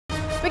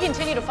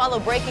continue to follow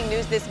breaking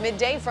news this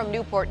midday from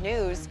Newport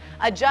News.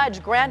 A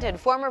judge granted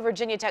former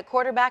Virginia Tech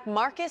quarterback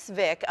Marcus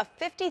Vick a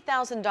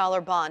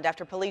 $50,000 bond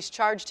after police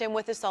charged him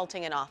with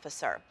assaulting an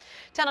officer.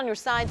 10 on your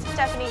side,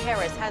 Stephanie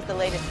Harris has the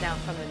latest now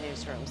from the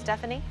newsroom.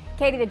 Stephanie?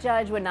 Katie, the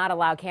judge would not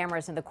allow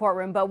cameras in the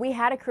courtroom, but we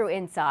had a crew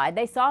inside.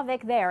 They saw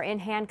Vick there in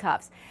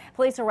handcuffs.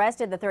 Police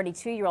arrested the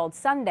 32-year-old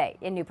Sunday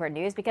in Newport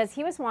News because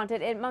he was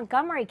wanted in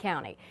Montgomery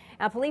County.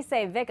 Now, police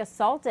say Vick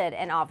assaulted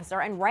an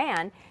officer and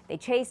ran. They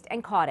chased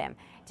and caught him.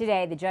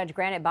 Today, the judge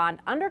granted bond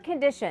under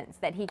conditions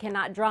that he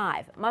cannot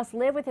drive, must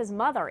live with his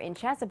mother in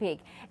Chesapeake,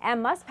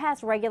 and must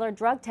pass regular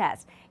drug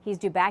tests. He's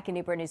due back in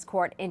Newport News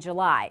court in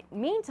July.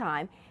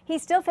 Meantime, he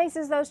still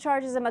faces those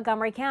charges in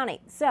Montgomery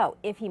County. So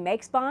if he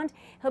makes bond,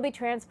 he'll be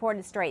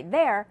transported straight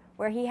there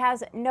where he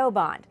has no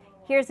bond.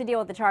 Here's the deal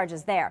with the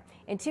charges there.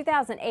 In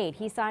 2008,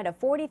 he signed a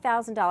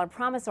 $40,000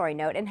 promissory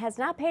note and has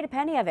not paid a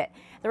penny of it.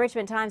 The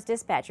Richmond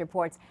Times-Dispatch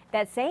reports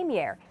that same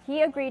year,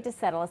 he agreed to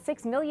settle a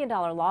 $6 million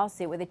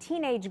lawsuit with a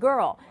teenage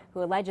girl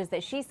who alleges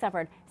that she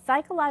suffered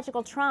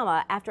psychological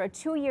trauma after a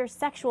 2-year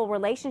sexual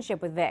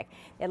relationship with Vick.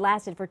 It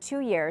lasted for 2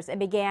 years and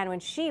began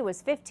when she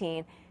was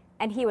 15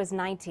 and he was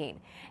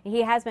 19.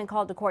 He has been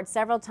called to court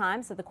several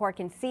times so the court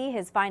can see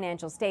his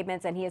financial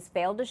statements, and he has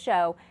failed to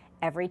show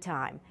every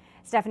time.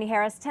 Stephanie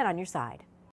Harris, 10 on your side.